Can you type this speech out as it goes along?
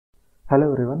Hello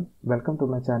everyone, welcome to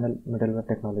my channel Middleware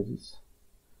Technologies.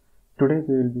 Today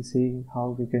we will be seeing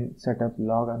how we can set up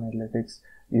log analytics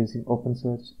using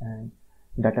Opensearch and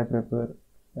Data Prepper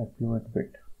and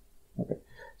Fluent-bit. Okay,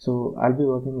 so I'll be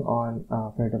working on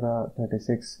Fedora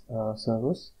 36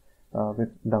 servers with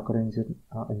Docker engine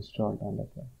installed on that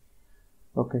one.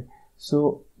 Okay,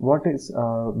 so what is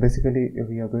basically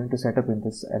we are going to set up in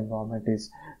this environment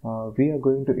is we are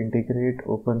going to integrate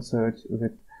Opensearch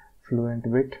with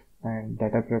Fluent-bit and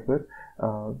Data Prepper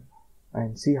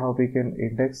and see how we can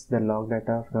index the log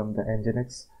data from the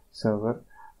nginx server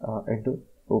into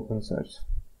Opensearch.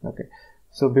 Okay,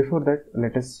 so before that,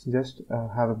 let us just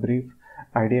have a brief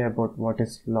idea about what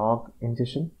is log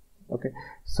ingestion. Okay,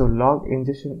 so log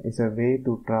ingestion is a way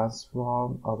to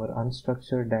transform our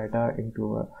unstructured data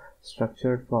into a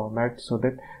structured format so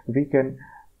that we can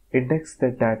index the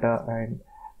data and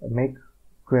make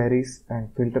queries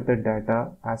and filter the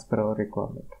data as per our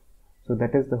requirement. So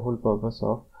that is the whole purpose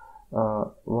of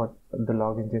what the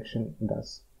log injection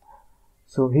does.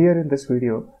 So here in this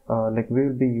video, we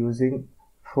will be using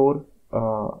four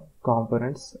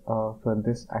components for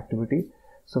this activity.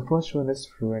 So first one is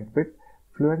Fluent-bit.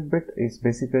 Fluent-bit is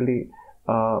basically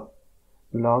a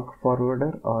log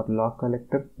forwarder or log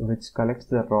collector which collects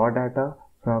the raw data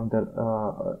from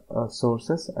the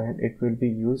sources, and it will be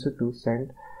used to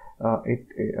send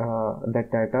that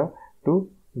data to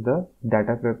the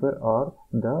data prepper or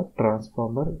the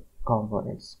transformer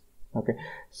components. Okay,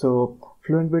 so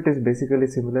Fluent-bit is basically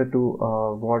similar to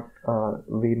what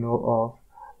we know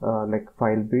of like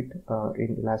File-bit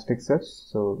in Elasticsearch.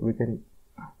 So we can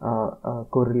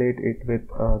correlate it with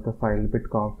the File-bit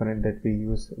component that we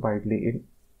use widely in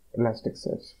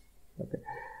Elasticsearch. Okay.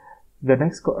 The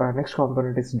next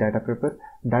component is Data Prepper.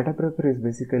 Data Prepper is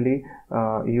basically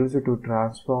used to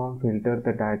transform, filter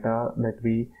the data that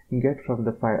we get from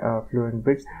the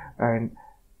Fluent-bit and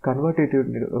convert it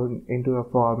into a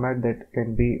format that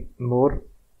can be more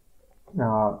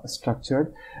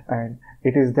structured, and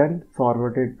it is then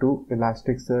forwarded to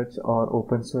Elasticsearch or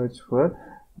Opensearch for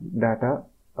data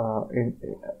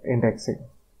indexing.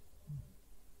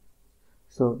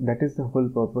 So that is the whole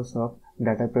purpose of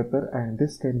Data Prepper, and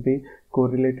this can be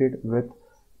correlated with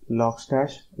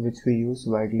Logstash, which we use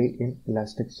widely in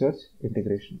Elasticsearch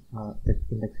integration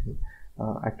indexing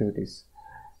activities.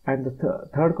 And the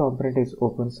third component is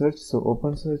Opensearch. So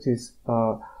Opensearch is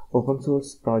open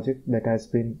source project that has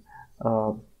been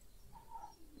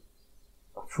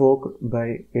forked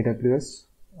by AWS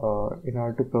in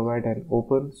order to provide an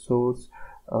open source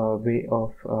way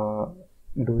of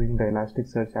doing the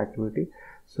Elasticsearch activity.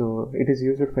 So it is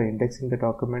used for indexing the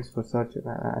documents for search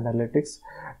analytics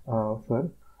for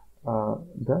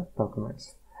the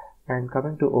documents. And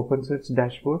coming to Opensearch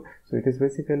dashboard, so it is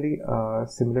basically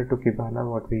similar to Kibana,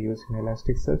 what we use in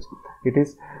Elasticsearch. It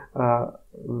is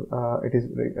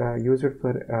used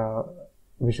for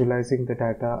visualizing the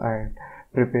data and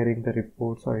preparing the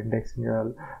reports or indexing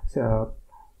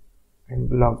and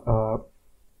log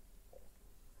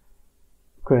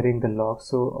querying the logs.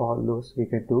 So all those we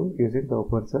can do using the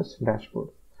Opensearch dashboard.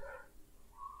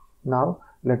 Now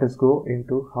let us go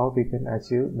into how we can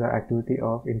achieve the activity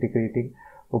of integrating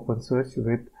Opensearch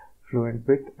with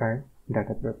Fluent-bit and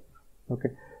Data Prepper. Okay,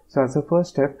 so as a first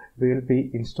step, we will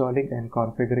be installing and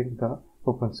configuring the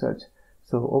Opensearch.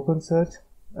 So Opensearch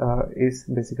is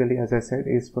basically, as I said,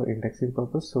 is for indexing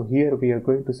purpose. So here we are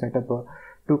going to set up a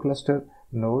 2-cluster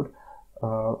node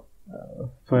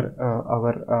for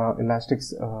our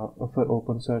Elastics for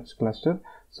Opensearch cluster.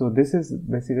 So this is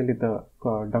basically the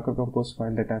Docker Compose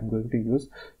file that I'm going to use.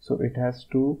 So it has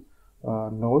two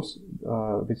nodes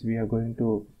which we are going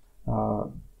to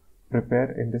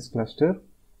prepare in this cluster,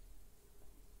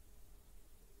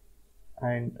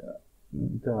 and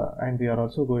we are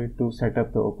also going to set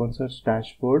up the Opensearch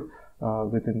dashboard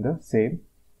within the same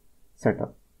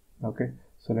setup. Okay,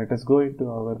 so let us go into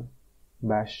our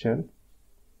bash shell.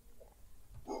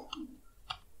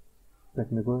 Let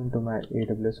me go into my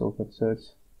AWS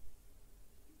Opensearch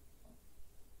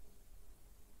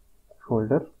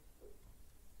folder.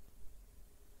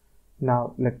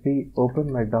 Now let me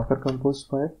open my Docker Compose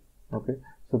file. Okay,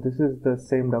 so this is the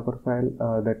same Docker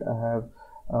file that I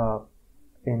have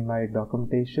in my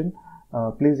documentation.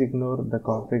 Please ignore the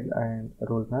config and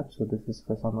roadmap. So this is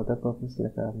for some other purpose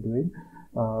like I am doing.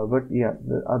 But yeah,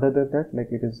 other than that,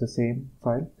 like it is the same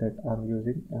file that I'm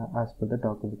using as per the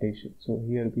documentation. So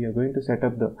here we are going to set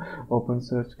up the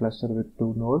Opensearch cluster with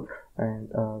 2 nodes, and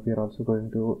we are also going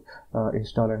to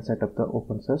install and set up the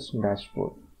Opensearch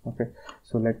dashboard. Okay,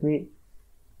 so let me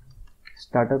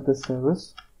start up the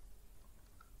service.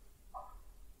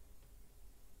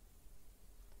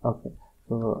 Okay,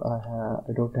 So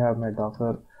I don't have my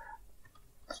Docker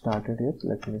started yet.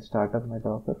 Let me start up my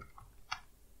Docker.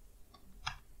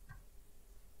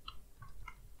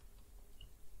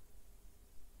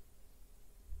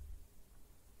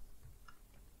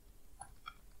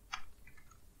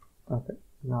 Okay,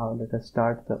 now let us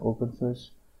start the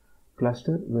Opensearch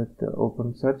cluster with the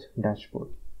Opensearch dashboard.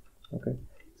 Okay,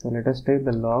 so let us take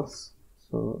the logs.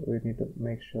 So we need to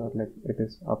make sure like it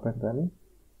is up and running.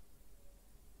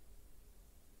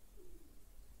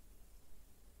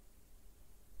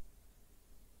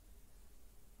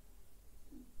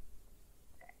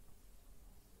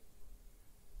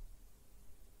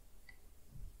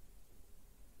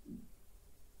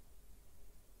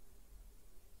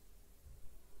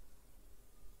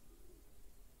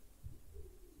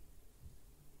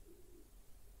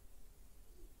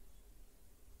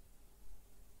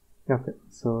 Okay,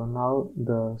 so now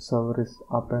the server is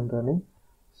up and running.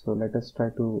 So let us try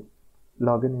to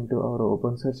log in into our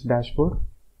Opensearch dashboard.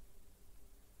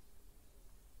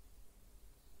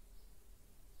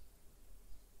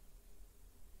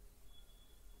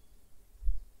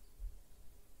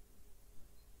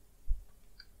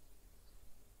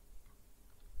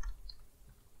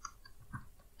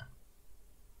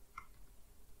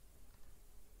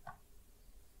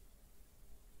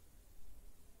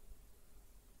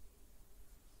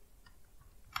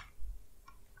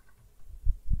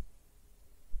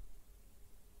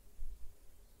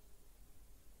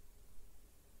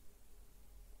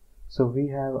 So we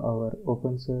have our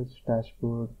Opensearch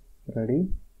dashboard ready.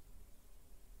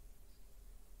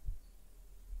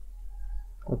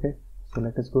 Okay, so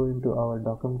let us go into our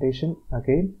documentation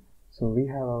again. So we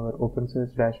have our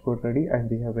Opensearch dashboard ready, and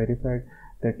we have verified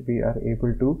that we are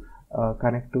able to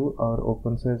connect to our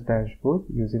Opensearch dashboard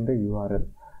using the URL.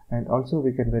 And also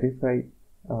we can verify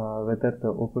whether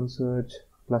the Opensearch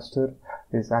cluster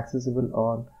is accessible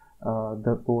on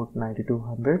the port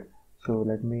 9200. So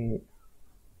let me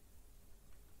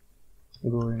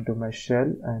go into my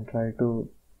shell and try to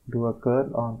do a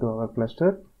curl onto our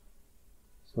cluster.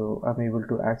 So I'm able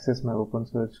to access my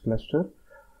Opensearch cluster.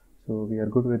 So we are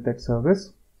good with that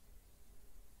service.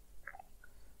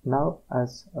 Now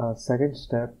as a second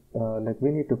step, like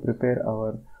we need to prepare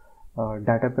our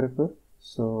data prepper.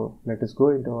 So let us go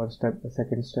into our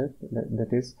second step, that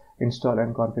is install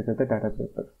and configure the data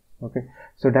prepper. Okay,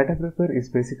 so data prepper is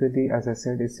basically, as I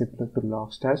said, is similar to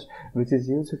Logstash, which is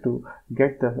used to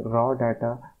get the raw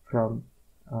data from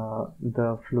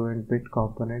the Fluent-bit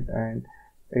component, and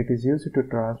it is used to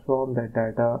transform that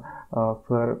data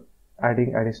for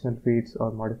adding additional fields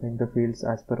or modifying the fields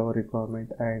as per our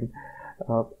requirement, and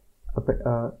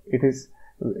it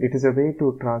is a way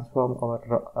to transform our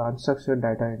unstructured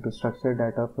data into structured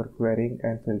data for querying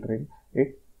and filtering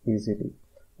it easily.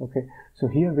 Okay, so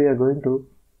here we are going to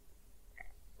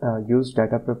use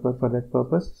data prepper for that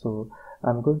purpose. So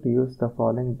I'm going to use the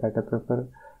following data prepper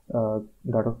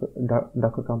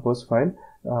Docker compose file,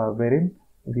 wherein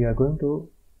we are going to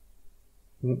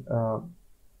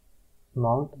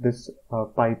mount this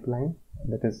pipeline,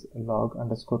 that is log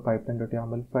underscore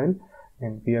pipeline.yaml file,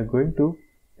 and we are going to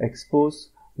expose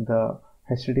the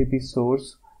HTTP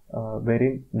source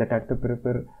wherein the data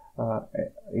prepper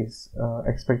is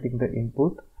expecting the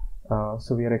input.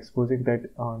 So we are exposing that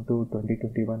onto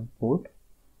 2021 port,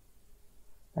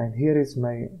 and here is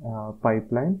my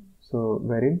pipeline. So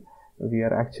wherein we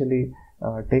are actually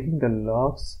taking the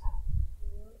logs.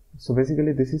 So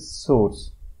basically this is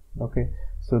source. Okay,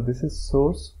 so this is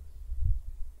source,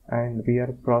 and we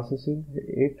are processing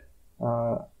it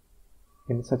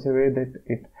in such a way that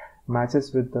it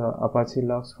matches with the Apache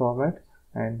logs format,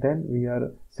 and then we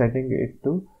are sending it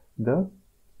to the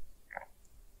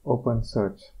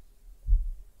Opensearch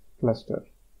cluster.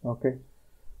 Okay,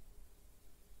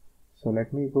 so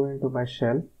let me go into my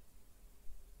shell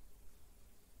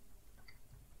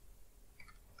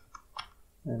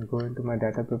and go into my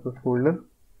data prepper folder.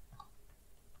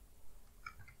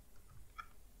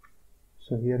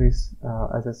 So here is,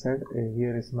 as I said,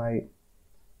 here is my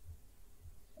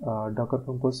Docker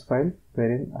compose file,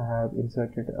 wherein I have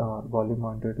inserted volume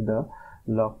onto the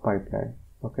log pipeline.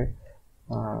 Okay,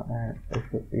 and if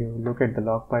you look at the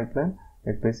log pipeline,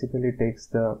 it basically takes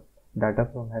the data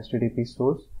from HTTP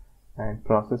source and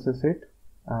processes it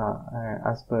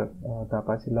as per the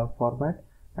Apache log format,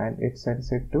 and it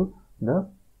sends it to the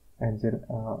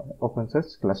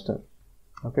Opensearch cluster.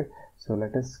 Okay, so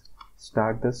let us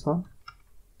start this one.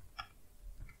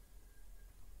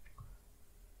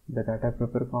 The data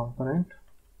prepper component,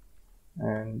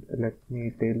 and let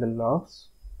me tail the logs.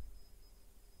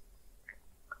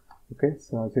 Okay,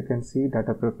 so as you can see,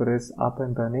 data prepper is up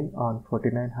and running on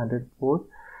 4900 port,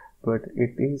 but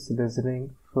it is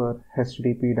listening for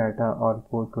HTTP data on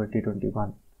port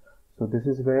 2021. So this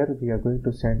is where we are going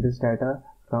to send this data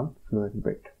from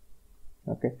Fluent-bit.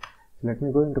 Okay, so let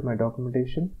me go into my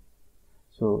documentation.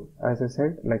 So as I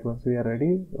said, like once we are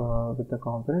ready with the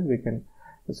component, we can,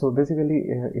 so basically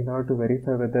in order to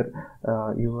verify whether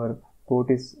your port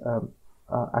is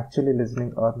actually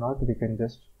listening or not, we can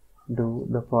just do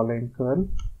the following curl.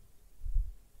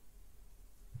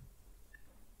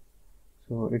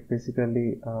 So it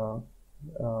basically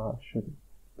should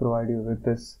provide you with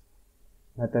this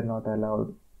method not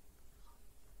allowed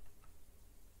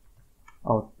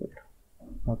output.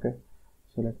 Okay,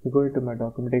 so let me go into my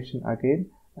documentation again,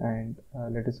 and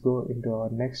let us go into our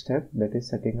next step, that is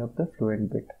setting up the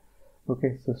Fluent-bit.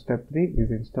 Okay, so step 3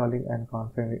 is installing and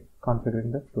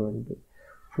configuring the Fluent-bit.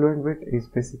 Fluent-bit is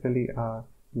basically a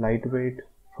lightweight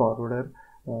forwarder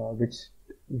which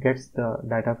gets the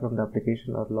data from the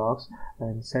application or logs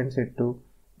and sends it to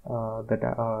the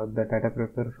data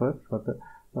prepper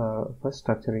for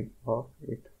structuring of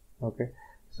it. Okay,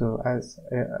 so as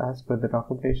per the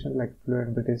documentation, like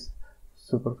Fluent-bit is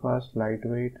super fast,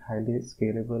 lightweight, highly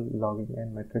scalable logging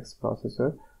and metrics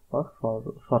processor or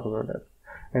forwarder.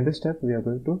 In this step, we are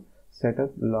going to set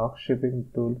up log shipping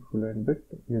tool Fluent-bit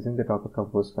using the Docker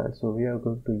Compose file. So we are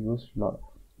going to use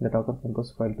the Docker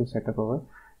Compose file to set up our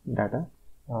data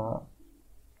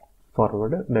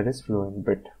forwarder, that is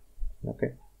Fluent-bit.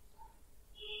 Okay,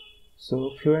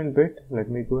 so Fluent-bit, let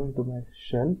me go into my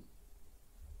shell.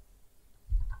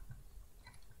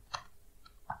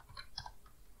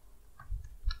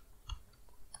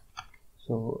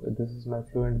 So this is my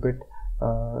Fluent-bit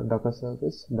Docker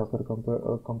service, Docker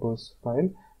Compose file,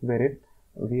 wherein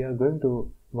we are going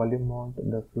to volume mount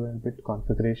the Fluent-bit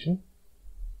configuration.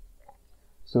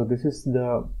 So this is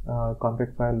the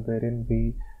config file wherein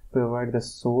we provide the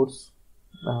source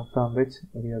from which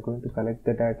we are going to collect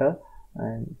the data,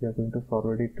 and we are going to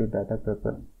forward it to data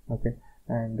prepper. Okay,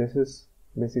 and this is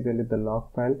basically the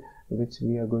log file which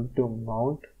we are going to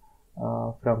mount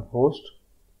from host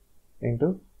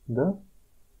into the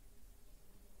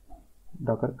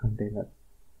Docker container.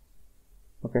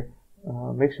 Okay,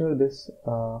 make sure this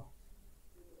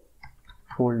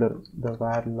folder, the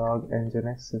var log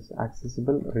nginx, is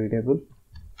accessible, readable,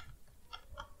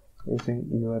 using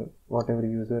your whatever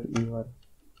user you are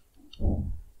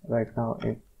right now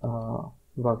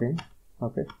working.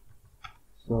 Okay,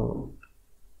 so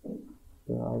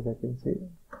as I can see,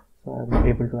 so I am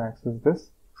able to access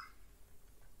this.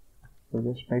 So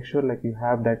just make sure like you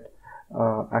have that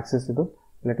accessible.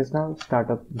 Let us now start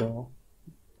up the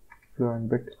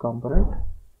Fluent-bit component.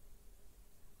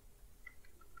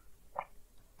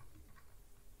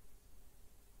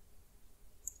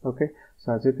 Okay,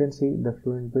 so as you can see, the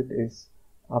Fluent-bit is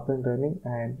up and running,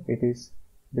 and it is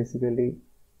basically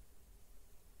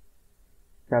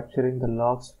capturing the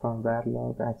logs from var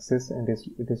log access, and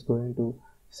it is going to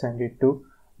send it to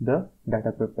the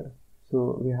data prepper.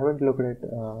 So we haven't looked at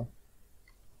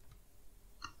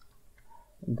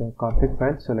the config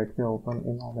file, so let me open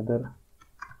in another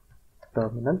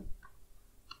terminal.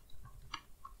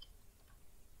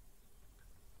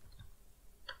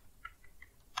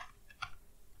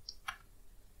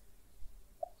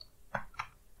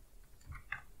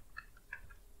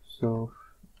 So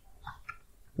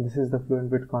this is the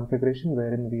Fluent-bit configuration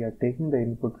wherein we are taking the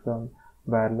input from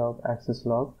var log access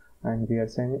log, and we are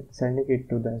sending it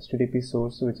to the HTTP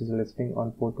source which is listening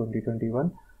on port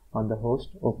 2021 on the host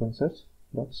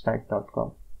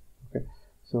opensearch.stack.com. Okay,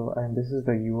 so and this is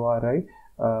the URI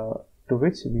to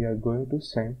which we are going to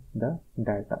send the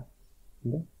data.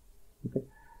 Okay,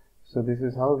 so this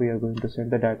is how we are going to send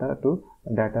the data to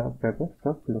data prepper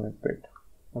from Fluent-bit.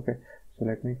 Okay, so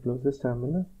let me close this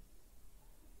terminal.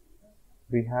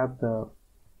 We have the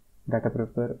data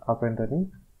prepper up and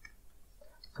running.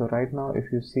 So right now, if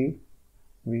you see,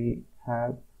 we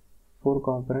have 4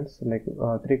 components, like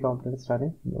 3 components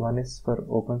running. One is for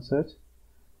Opensearch,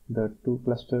 the 2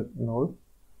 cluster node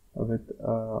with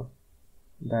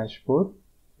dashboard,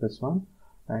 this one,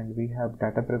 and we have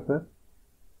data prepper,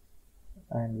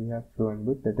 and we have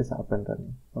Fluent-bit that is up and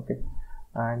running. Okay,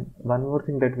 and one more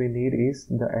thing that we need is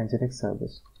the nginx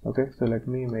service. Okay, so let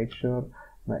me make sure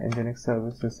my nginx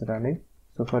service is running.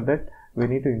 So for that, we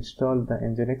need to install the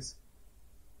nginx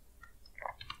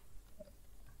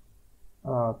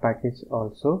package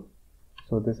also.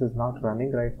 So this is not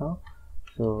running right now,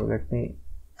 so let me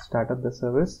start up the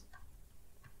service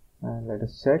and let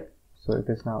us check. So it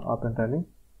is now up and running.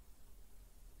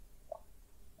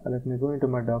 Let me go into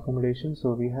my documentation.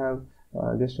 So we have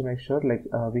just to make sure, like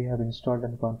we have installed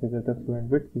and configured the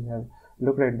Fluent-bit, we have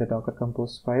looked at the Docker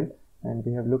Compose file and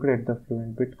we have looked at the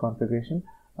Fluent-bit configuration,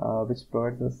 which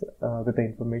provides us with the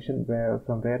information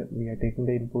from where we are taking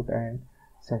the input and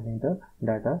sending the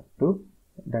data to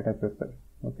data prepper.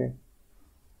 Okay,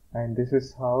 and this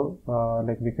is how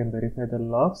like we can verify the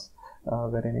logs,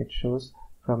 wherein it shows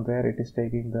from where it is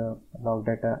taking the log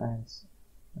data and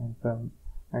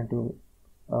to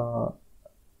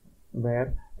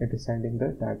where it is sending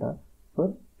the data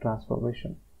for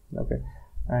transformation. Okay,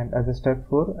 and as a step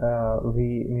 4,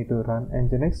 we need to run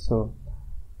nginx.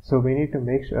 So we need to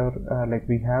make sure like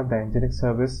we have the nginx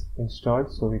service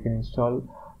installed, so we can install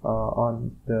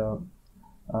on the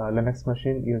Linux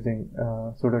machine using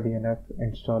sudo dnf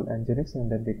install nginx,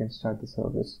 and then we can start the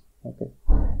service. Okay,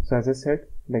 so as I said,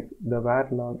 like the var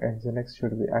log nginx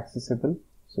should be accessible,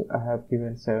 so I have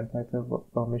given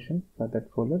 755 permission for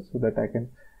that folder so that I can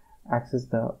access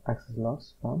the access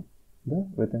logs from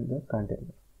within the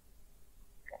container.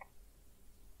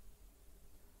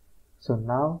 So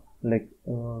now like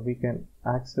we can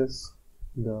access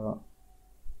the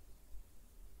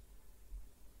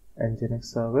nginx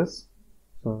service.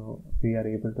 So we are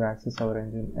able to access our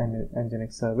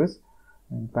nginx service,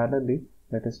 and parallelly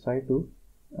let us try to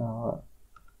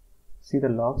see the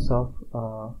logs of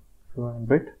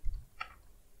Fluent-bit.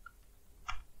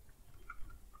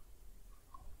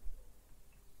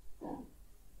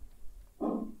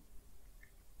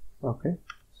 Okay,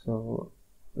 so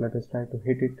let us try to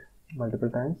hit it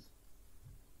multiple times.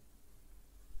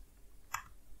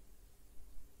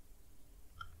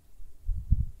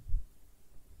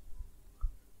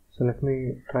 So let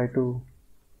me try to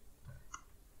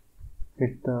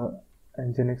hit the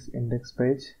nginx index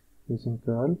page using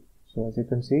curl. So as you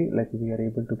can see, like we are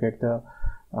able to get the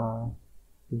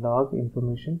log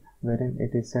information wherein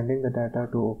it is sending the data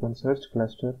to Opensearch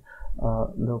cluster.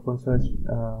 The Opensearch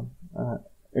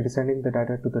it is sending the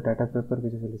data to the data prepper,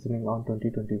 which is listening on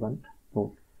 2021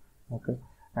 port. Okay,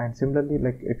 and similarly,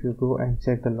 like if you go and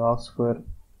check the logs for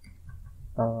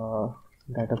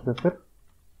data prepper,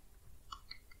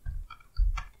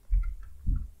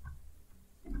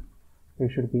 you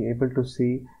should be able to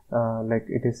see like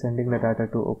it is sending the data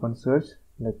to Opensearch,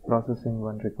 like processing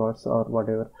one records or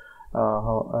whatever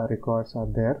how records are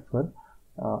there for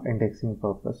indexing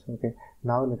purpose. Okay,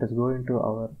 now let us go into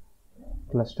our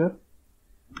cluster.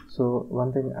 So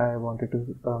one thing I wanted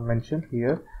to mention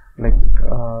here, like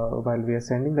while we are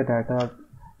sending the data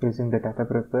using the data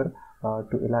prepper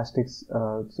to Elastic's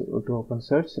to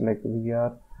Opensearch, like we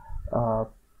are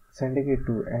sending it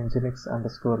to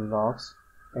nginx_logs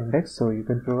index. So you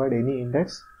can provide any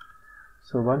index.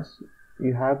 So once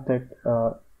you have that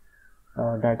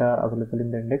data available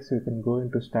in the index, you can go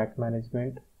into stack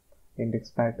management, index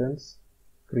patterns,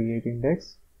 create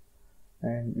index,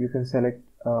 and you can select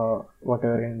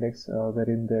whatever index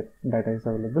wherein the data is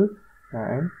available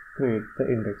and create the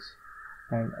index.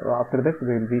 And after that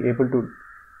we will be able to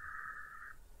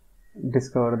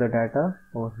discover the data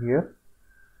over here.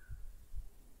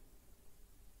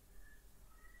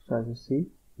 So as you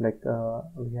see, like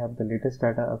we have the latest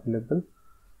data available.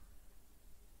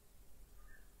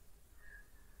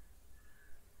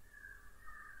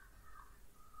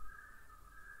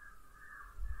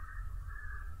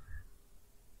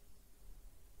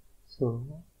 So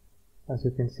as you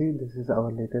can see, this is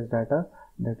our latest data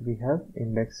that we have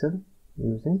indexed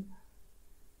using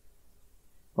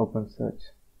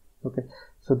Opensearch. Okay,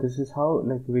 so this is how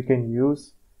like we can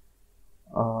use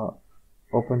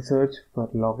Opensearch for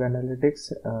log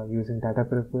analytics using data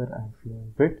prepper and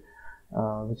Fluent-bit,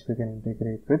 which we can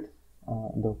integrate with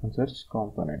the Opensearch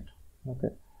component.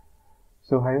 Okay,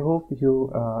 so I hope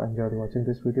you enjoyed watching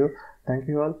this video. Thank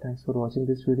you all. Thanks for watching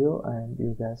this video, and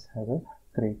you guys have a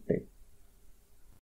great day.